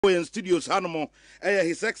In studios Hanomo,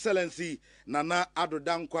 His Excellency Nana Addo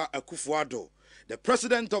Akuffo Addo, the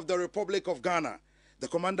President of the Republic of Ghana, the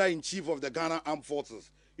Commander-in-Chief of the Ghana Armed Forces.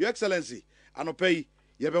 Your Excellency, Anopei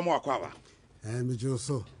Yebemo Akwawa.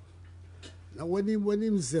 So. Now when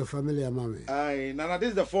him say familiar mommy. Aye, Nana, this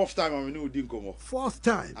is the fourth time I'm in Udinkomo. Fourth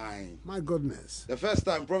time? Aye. My goodness. The first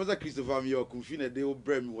time, Professor Christopher Mio Kumfine de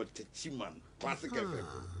Obrem was Techiman, Classic FM.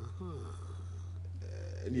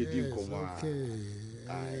 Okay.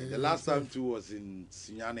 The last time too was in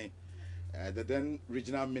Sinyane, the then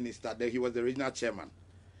regional minister. There he was the regional chairman.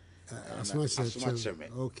 Asuma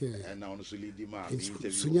chairman. Okay. And now also lead him out.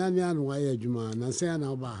 Sinyane and why Juma? Nancy and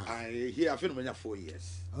Alba. Here I feel many 4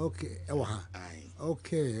 years. Okay.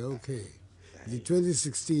 Okay. The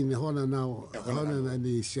 2016, the Honor now, Honor and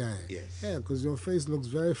the Shy. Yes. Yeah, because your face looks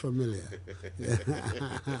very familiar.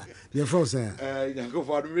 You're from sir.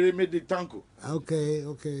 Yonko really made the tanko. Okay.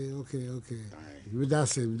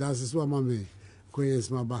 That's it. That's what mommy.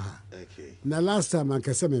 Queen's my baha. Okay. Now last time I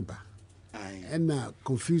can say me ba. And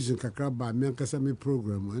confusion kakraba me can say me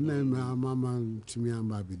program. And then my mama to me and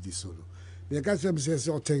baby this solo. The guy says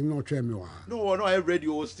so take no train me wa. No, I read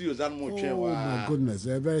your studios and more train. Oh my goodness,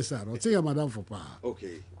 very sad. I'll tell you madam for pa.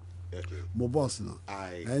 Okay. My boss no.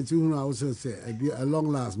 Aye. And you also say a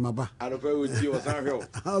long last maba. I don't know with you or something.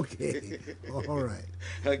 Okay. All right.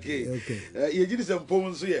 Okay. You did some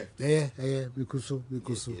poems here. Yeah, because so.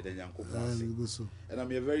 And I'm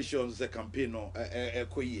very sure it's a campaign no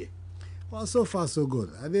koye. Well, so far so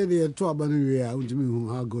good. I didn't talk about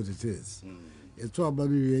how good it is. It's talk about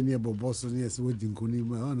near Boston, yes, wedding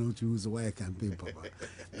Kunima. I don't know to use the wire campaign, Papa.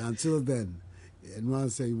 Until then, and one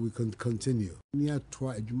say we can continue. Near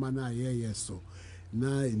twice, so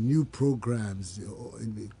now new programs,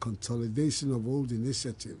 in consolidation of old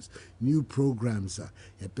initiatives, new programs are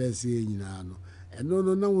a PSA, and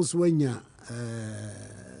no, was when you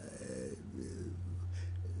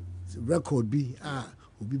record be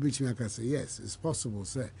be between I can say yes, it's possible.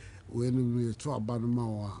 Say when we talk about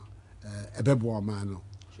more a bebo man,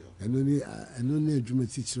 and only a dream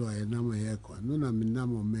teacher or a number here. No, I'm a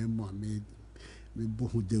number member made me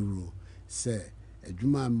bohu de rule. Say a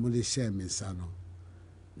dreamer money share me sano.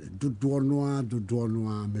 Do noir,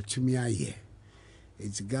 metrimia ye.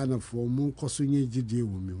 It's Ghana for moon cosuny jidi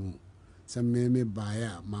women. Some me buy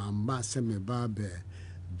a mamma semi barbe,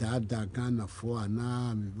 dada Ghana for an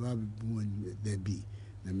arm, baby there be.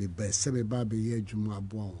 Na me by semi baby ye juma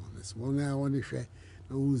born. That's one I want to share.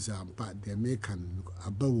 No, but they make an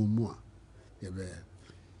above more.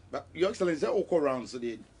 But Your Excellency, all around so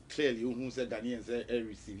they clearly who said Ghanaians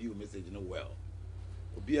receive you message no well.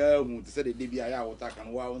 Who said the DBI or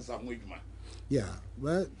Takan wow and some wigman. Yeah,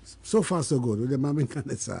 well, so far so good. With the Mammy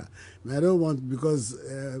Canessa. I don't want because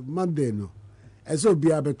Monday no. And so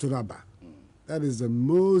be able to rubber. That is the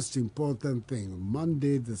most important thing.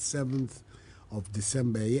 Monday, the 7th of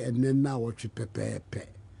December, and then now what you prepare.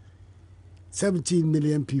 17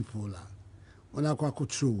 million people when I go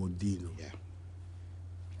through Dino. Yeah.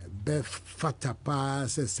 Bef Fatapa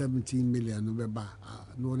says 17 million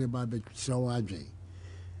no neba be shawadre.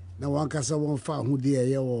 Now one kasa won fa hu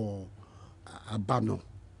de or abano.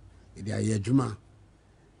 E de ayedwuma.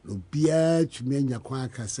 No bia tumi anya kwan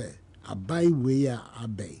kasa abai we a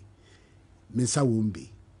abai. Mensa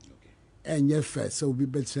wombi. Okay. Enye fe so be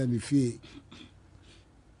better ni fie.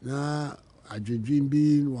 Na adwedwin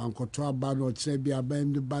bi wan koto aba no kire bi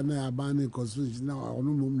aban de ba na aban ne constitution na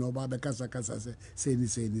onu mum na oba be kasa say ni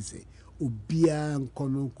obia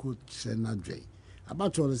nkono ko kire na dwen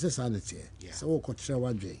abato se sanity se wo ko kire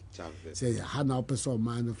wa dwen say ha na opeso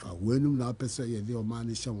man fa wenum na opeso ye de o man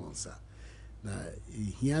hye wonsa na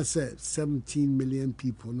here say 17 million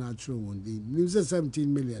people na true one day news 17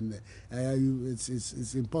 million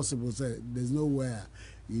it's impossible say there's nowhere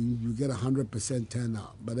you get 100%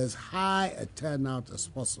 turnout, but as high a turnout as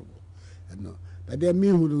possible. And no, but they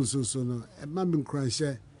mean who don't so no. A man been crying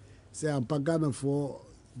say I'm pagana for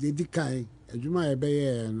the decay. You might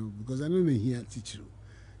be no because I don't hear teach you.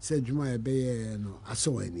 Said you might be no. I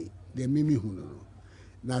saw any. They mean me who no.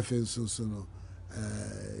 Nothing so no.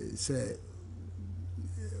 Say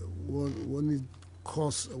one it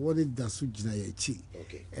cost what it does with Jinayachi.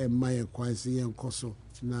 Okay. And my acquisition and cost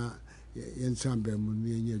na. Yensambe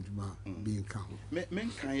muni nyejuma being count.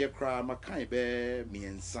 Men can ye cry, my kind bear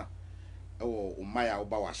miensa or Maya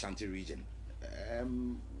Oba Ashanti region.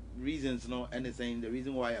 Reasons no anything, the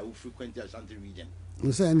reason why I will frequent the Ashanti region.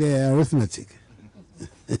 You say the arithmetic.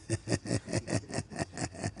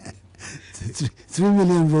 3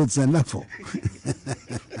 million votes enough for.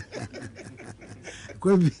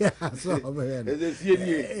 Could be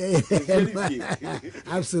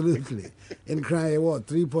absolutely. and cry what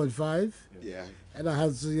 3.5. Yeah. And I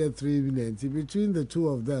had to get 3 minutes. Between the two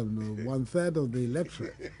of them, no, 1/3 of the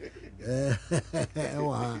electorate.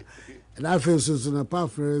 And I feel so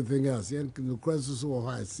apart from everything else. The question is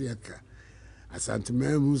why I see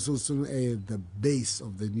Asantemem is also the base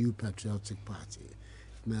of the new patriotic party.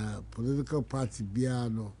 Now, political party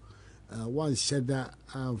Biano, one shedder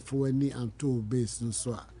for any and two base no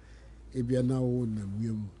so. Ebia na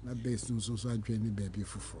own na base no so I join baby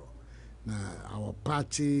for. Now, our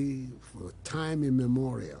party for time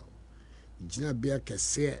immemorial. Jina bia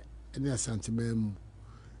kese any Asantemem.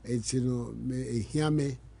 It's me hear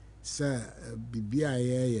me say bibia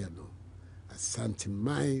ye no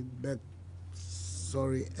Asantemai but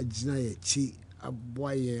sorry ajina ye chi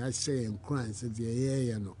aboye I say en crime say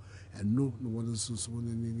ye no and no one so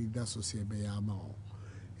ni that so say be ya ma o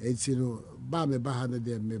it's ba me ba ha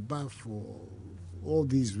de me ba for all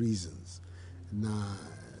these reasons na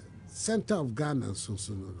center of Ghana so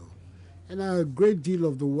no and a great deal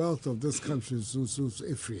of the wealth of this country so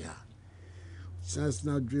Africa. Since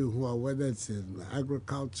now whether it's in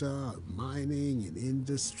agriculture, mining, in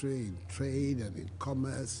industry, in trade, and in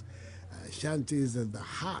commerce, Ashanti is at the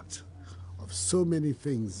heart of so many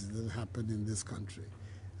things that happen in this country.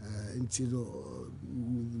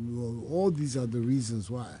 All these are the reasons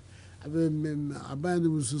why. I mean,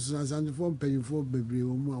 Ashanti for paying for baby, I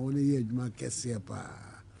want to hear my Kessia.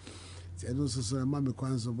 I know so Mamma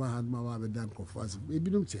Kwanzo had my Yonko for us. Maybe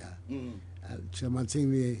no chair.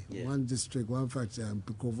 Chamatini, one district, one factor, and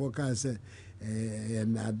Picovoca said,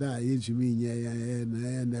 and Ada, each mean,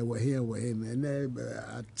 and they were here, and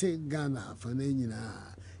I take Ghana for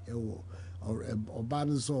Nina, or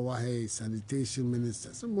Obadan saw a sanitation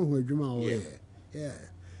minister, someone who dream away. Yeah,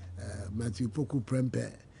 Matthew Poku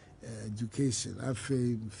Prempe, education, a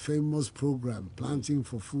famous program, planting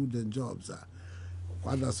for food and jobs.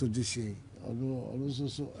 Quando so dishi, also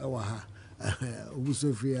so Ewaha,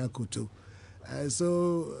 Ubusofia Kutu.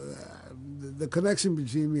 So the connection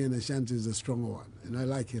between me and Ashanti is a strong one, and I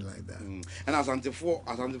like it like that. And Asante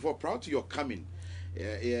for proud to your coming.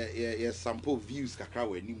 Yeah, sample views kakra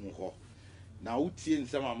we ni mu ho. Na utie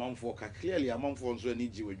nsem amamfo ka clearly amamfo nso ani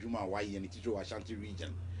ji wadwuma why and teacher Ashanti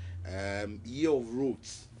region. Year of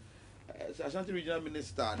roads. Ashanti regional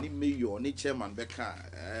minister, ni mayor, ni chairman beka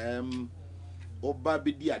Oba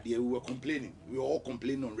bidi ade we were complaining. We were all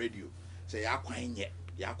complaining on radio. Say ya kwan ye.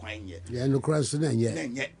 Yeah, no question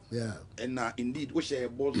yeah. Yeah. And indeed, we share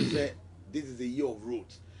boss say this is a year of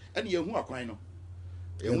roads. And you who akwan no.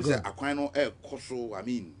 You say akwan no koso, I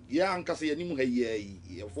mean, yeah, anka say animu ha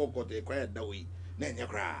ye forgot e kwan da we. Na nya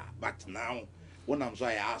kra. But now when I'm so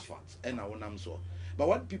I asphalt and now when I'm so. But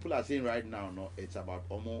what people are saying right now no, it's about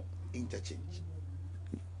almost interchange.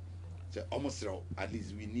 So almost at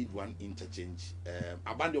least we need one interchange.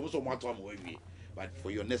 Abandi almost want to we. But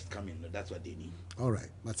for your next coming, that's what they need. All right,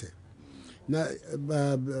 that's it. Now,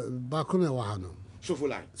 back on Wahano. Sufu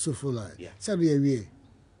line. Yeah. So we.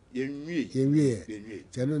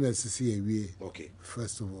 Okay.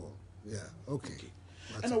 First of all, yeah. Okay.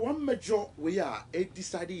 And one major we are a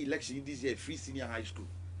decided election this year, free senior high school.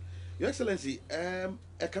 Your Excellency, I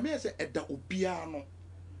come here say at the Obiano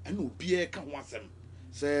and Obia can want them.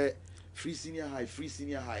 Say free senior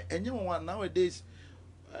high. And you know what nowadays.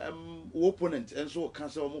 Opponent and so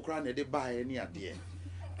cancel Mukran they buy any idea.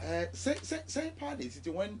 Say parties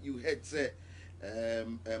when you had say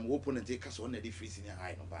opponent take us on the freeze in a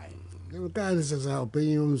high no buy. No guys as our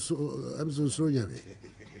opinion so I'm so young.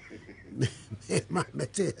 My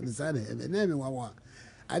son and then one.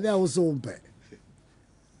 I was so bad.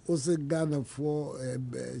 Also Ghana for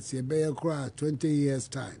Sebea cry 20 years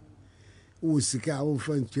time. Who seek our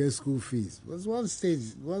friend school fees. Was one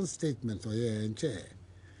statement or yeah and chair.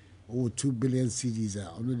 2 billion CDs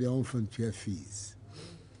are under their own frontier fees.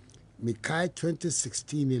 Mikai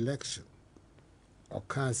 2016 election, or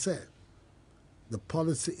can say the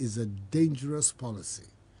policy is a dangerous policy.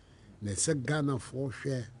 They said Ghana for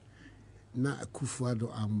share na Akuffo Addo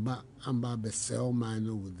amba be sell mine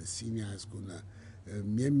with the senior high school na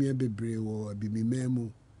mia bebre wo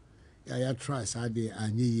bimimemu ya try sade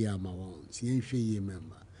anye yi ama won tie hwe yi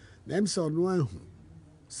member. Them so no one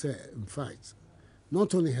say in fact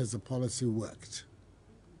not only has the policy worked,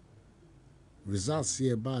 results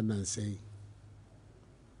here bad and say,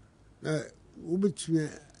 Ubitme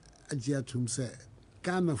Ajiatum say,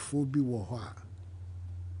 Ghana phobia war,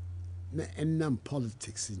 na enam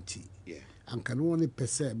politics in tea. Yeah. And can only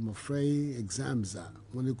perceive my free exams are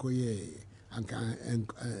when you go ye, and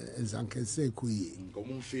can say,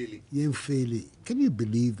 Yen fail. Can you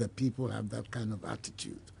believe that people have that kind of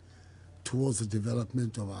attitude towards the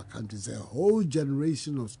development of our country. It's a whole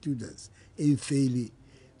generation of students in failing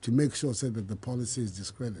to make sure that the policy is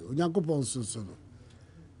discredited. On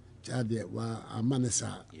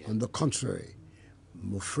the contrary,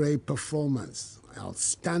 Mufrey performance,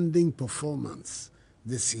 outstanding performance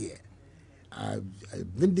this year. I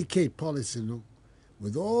vindicate policy,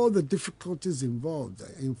 with all the difficulties involved,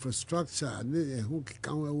 infrastructure, the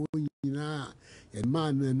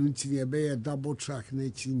double track,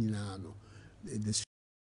 the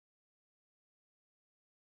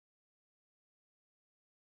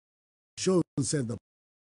show said the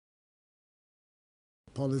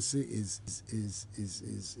policy is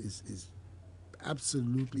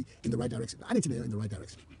absolutely in the right direction. I need to know in the right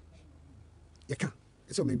direction. You can't.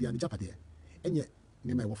 So maybe I'm Japan there, and yet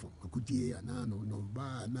you may waffle. A good year, no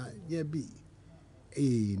bar, yeah, be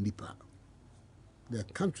a nipa. The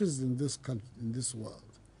countries in this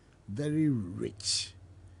world very rich.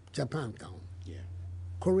 Japan count,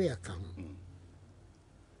 Korea count.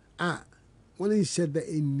 When he said that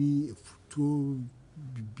in me to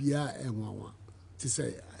be and to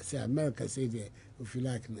say America say that if you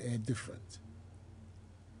like different.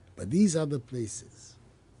 But these other places,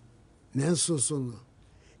 Nanso Sono,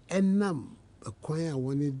 and Nam acquire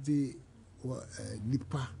one of the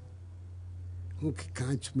Nipa who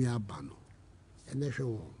can't me abano, and that's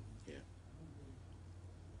all.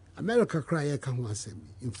 America cry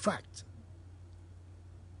in fact,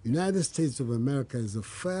 United States of America is the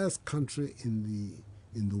first country in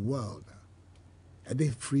the world at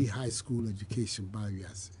a free high school education by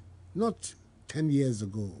US. Not 10 years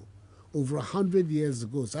ago, over 100 years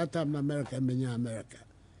ago, sometime in America,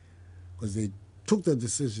 because they took the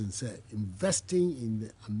decision, said, investing in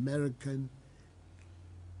the American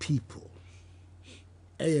people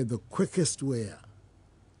is the quickest way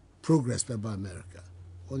progress by America.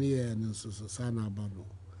 Only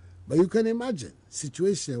but you can imagine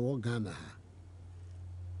situation in Ghana.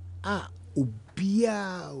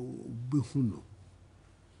 Ubia bihuno.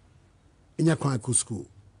 In Akuffo school,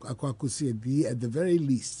 Akuffo at the very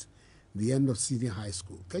least, the end of senior high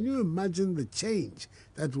school. Can you imagine the change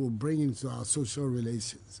that will bring into our social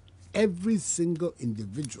relations? Every single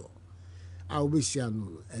individual, I wish you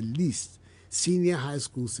know, at least senior high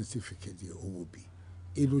school certificate will be.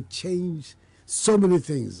 It will change so many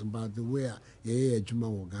things about the way Juma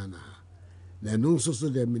Ghana. Then also so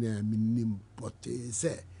that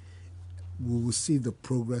we will see the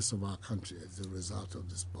progress of our country as a result of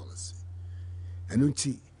this policy. And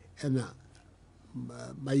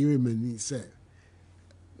my women say,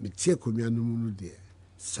 Mitia Kumianumuno de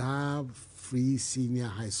serve free senior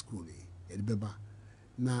high school.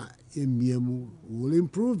 Na emiemu will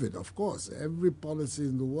improve it, of course. Every policy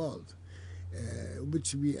in the world,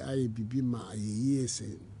 which we be my years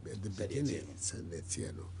at the beginning,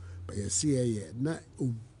 but you see, na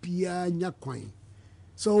ubia nyakwain.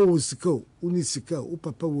 So usiko, unisika,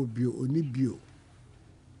 upapa will be onibio.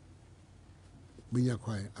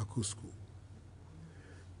 Binyakwai Akuffo.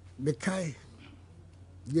 Mekai,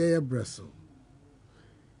 Bresso.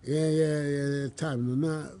 Time no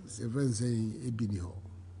na event saying ebini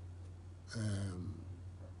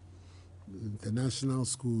international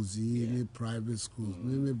schools, private schools,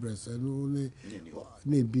 me Bresso, no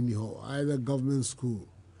ebini either government school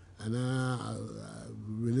and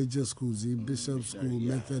religious schools, Bishop school,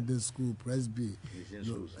 Methodist school, Presby,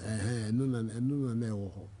 no.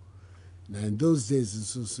 Now in those days,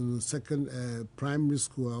 so second primary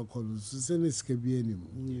school, I'll call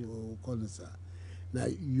it. Now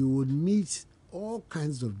you would meet all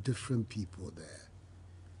kinds of different people there.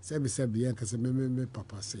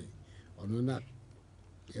 Papa say, or not.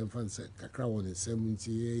 Infant said, Kakra one in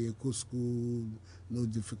 70, go school, no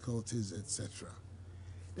difficulties, etc.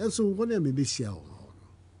 That's one of me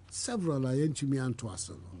several I to me and twice.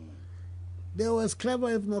 They were as clever,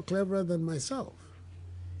 if not cleverer than myself.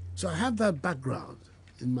 So I have that background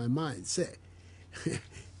in my mind. Say,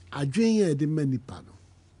 I drink the many panel.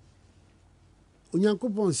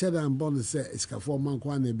 Unyankopon said I'm born to say it's for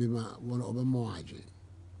Mankwane Bima, one of them more.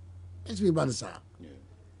 It's me, but sir.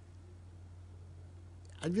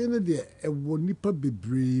 I drink the a wonipa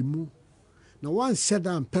bebremu. Now one said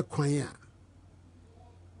I'm pequania.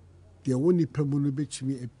 The only pemuno bitch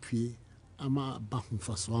me a pee. I'm a bahum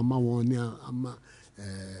for so I'm a one, I'm a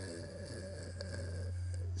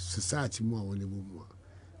society more when more.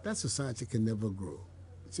 That society can never grow.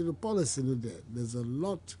 See the policy there's a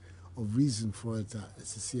lot of reason for it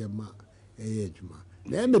as a CMA age.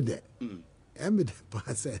 Remember that I'm the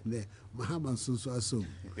pastor and Muhammad Susu Asum.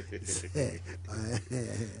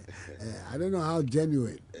 I don't know how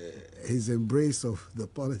genuine his embrace of the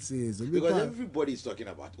policy is. Because everybody is talking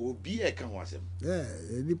about Obi Ekanwasem. Yeah,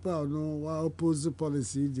 people know what oppose the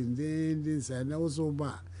policy, and this and also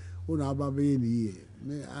bad.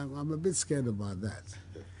 I'm a bit scared about that.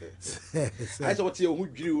 I thought you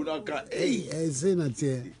drew not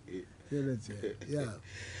yeah.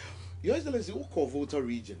 Your Excellency, who called voter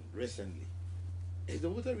region recently? Is the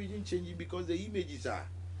voter region changing because the images are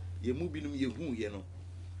you moving you know?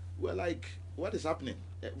 We're like, what is happening?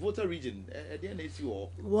 Voter region, at the end of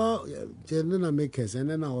all. Well, Jenna makers and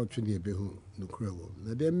then I'll try to be home, no credible.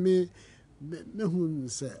 Now, then me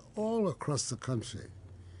say all across the country,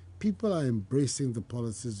 people are embracing the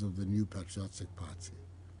policies of the new patriotic party.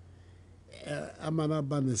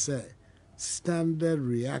 Amanabane say standard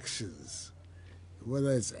reactions,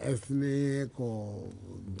 whether it's ethnic or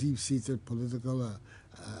deep-seated political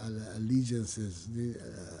allegiances, you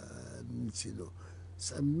know,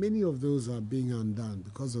 so many of those are being undone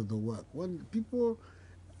because of the work. When people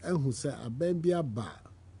who say abembia ba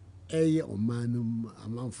eye omanum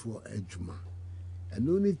amanfo adwuma, and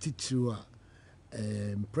only teach you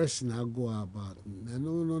impression I go about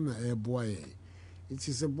no na boy. It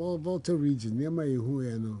is a Volta region near my who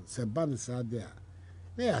no say bands are there.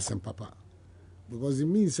 They are some papa. Because it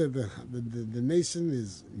means that the nation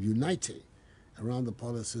is united around the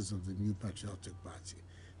policies of the new patriotic party.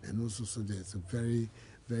 And also, so there's a very,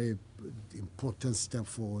 very important step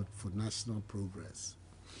forward for national progress.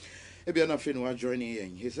 Ebiana Finwa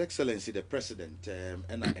joining His Excellency the President,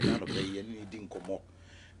 and I didn't come up.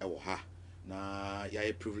 Na ya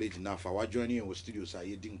privilege enough. Our joining in the studios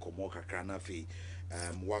I didn't come up. Kakrana fi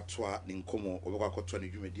watwa ninkomo obekwa kotwa ne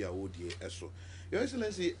dwumadi a wodie eso. Your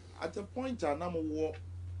Excellency, at a point I am war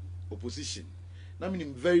opposition. I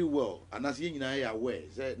mean very well, and as you are aware,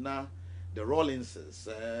 na the Rawlinses,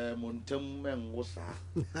 Montem and Wosa.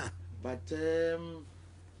 But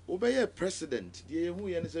obey president, the who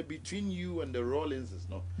is between you and the Rawlinses,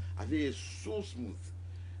 no, I think it's so smooth.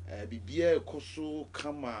 Bibia Koso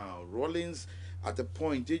Kama Rawlins at the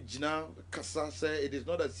point, Jina Kasa say it is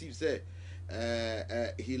not as if say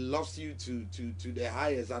he loves you to the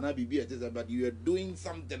highest, and I be but you are doing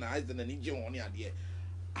something higher than an Indian one idea.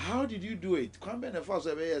 How did you do it? Well,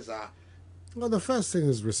 the first thing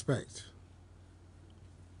is respect.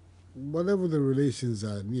 Whatever the relations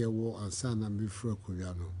are near war and Sana Mifro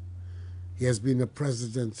Kuyano, he has been a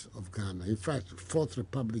president of Ghana. In fact, Fourth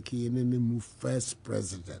Republic, he is first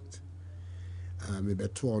president.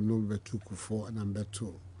 Mebeto Ono, Mebeto Akuffo, and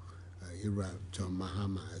Mebeto John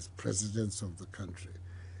Mahama as presidents of the country.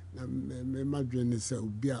 Now, imagine this,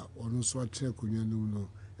 Ubia, Ono Swatre Kunyano, no,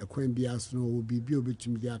 a Queen Bias, no, will be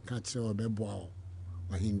between the catcher or Beboao,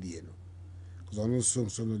 or Hindi, no. Because Ono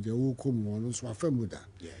Sonson, the Ukum, Ono Swafamuda.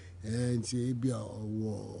 And she be a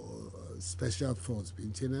special force,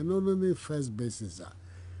 and not only first basis,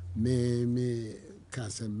 me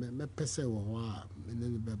cancer, me pese wa, me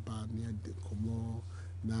ne beba near the Como,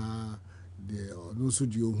 na the no so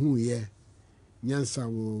dio who ye, Nyansa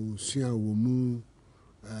will share womu,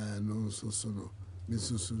 no so no,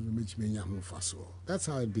 Mrs. Mitch Menyamu Faso. That's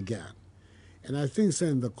how it began. And I think, so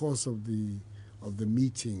in the course of the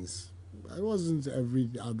meetings, it wasn't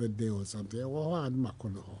every other day or something.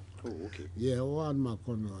 Oh, okay. Yeah, one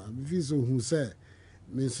Makono. If who said,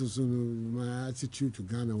 my attitude to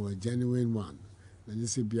Ghana was a genuine one. And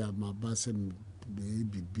this would be my basin,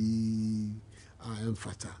 baby, I am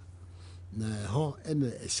fata. Now, and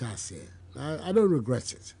a chassis. I don't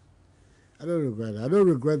regret it. I don't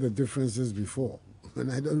regret the differences before.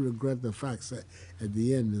 And I don't regret the facts that at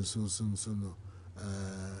the end, and so no.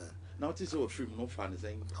 Now, it is all free, no fun.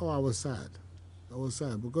 Oh, I was sad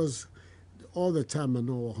because all the time I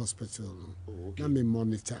know hospital. Okay. Let me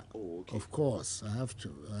monitor. Okay. Of course, I have to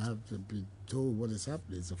be told what is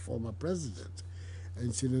happening. It's a former president,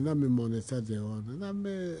 and she let me monitor the one.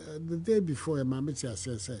 And the day before, my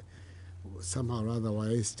said somehow rather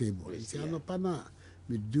why stable. It's Pana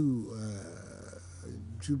me do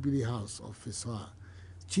Jubilee House office or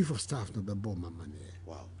chief of staff no be bomb money.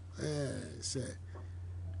 Wow. Say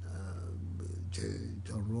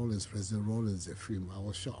John Rawlins, President Rawlins, a film. I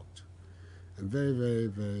was shocked. I'm very, very,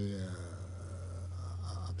 very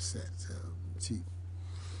upset.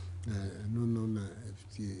 No,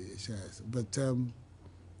 but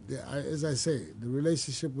as I say, the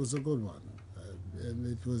relationship was a good one, and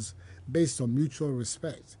it was based on mutual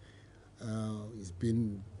respect. He's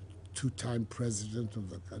been two-time president of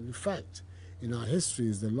the country. In fact, in our history,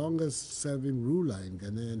 he's the longest-serving ruler in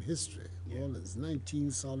Ghanaian history. Yeah. Rawlins,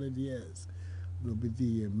 19 solid years.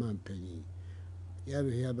 Nobody man penny.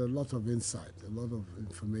 he had a lot of insight, a lot of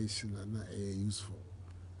information, and useful,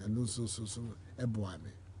 and also a boy.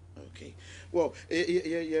 Okay. Well,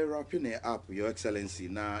 you're wrapping it up, Your Excellency.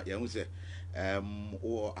 Now, you say,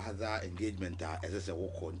 or other engagement, as I say,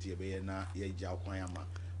 walk on TV, na ye jaw kwayama.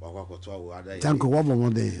 Tanko wabo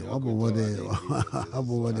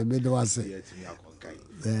wode medo ase.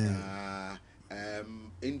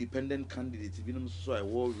 Independent candidates binum so I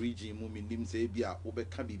war region mu mindim say bia wo be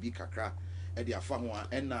ka bibi kakra e de afa ho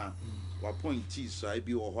a na wa pointees so I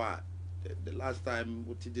be wo ho a the last time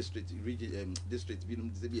what district region district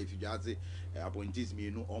binum say bia fiduaze appointees me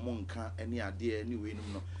no omo nka ene ade anyway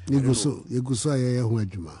num no yeguso aye ho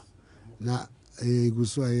adwuma na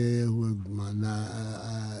yeguso aye ho adwuma na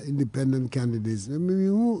independent candidates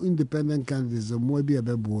who independent candidates mo bia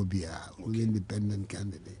be bo bia independent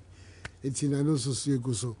candidate. It's in another so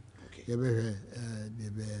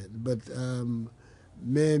but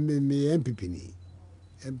me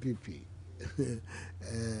MPP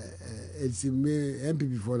it's me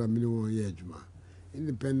MPP for the minimum year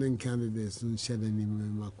independent candidates don't shed any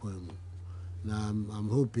makwemu. Now I'm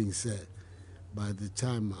hoping say by the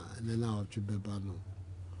time and then I'll to be bano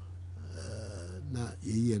na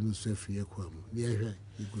ye no so free kwemu.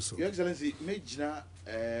 Your Excellency, Major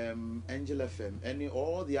Angel FM, any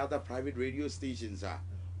all the other private radio stations are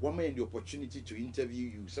one man the opportunity to interview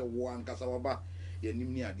you. So one Kasawaba,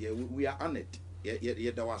 we are on it.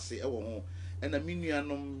 Yet I was say, oh, and a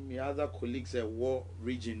minianum, the other colleagues at war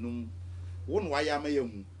region. One why I may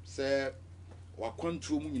say, or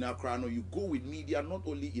control in Accra. You go with media not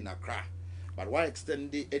only in Accra, but why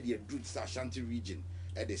extend the Druid Ashanti region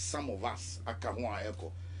at the some of us, Akahua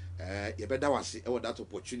Echo. You better was that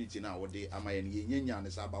opportunity now. We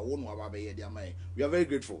are very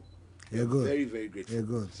grateful. Very, very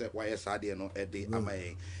grateful. Why is I no at the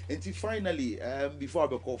Amaye? And finally, before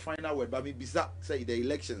I call final word, but me bisa say the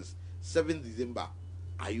elections 7th December.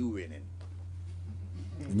 Are you winning?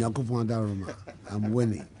 Akuffo Addo, I'm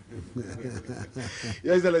winning.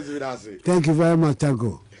 Yes, let's say. Thank you very much,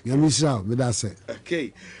 Tanko.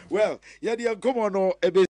 Okay. Well, yeah, come on, no.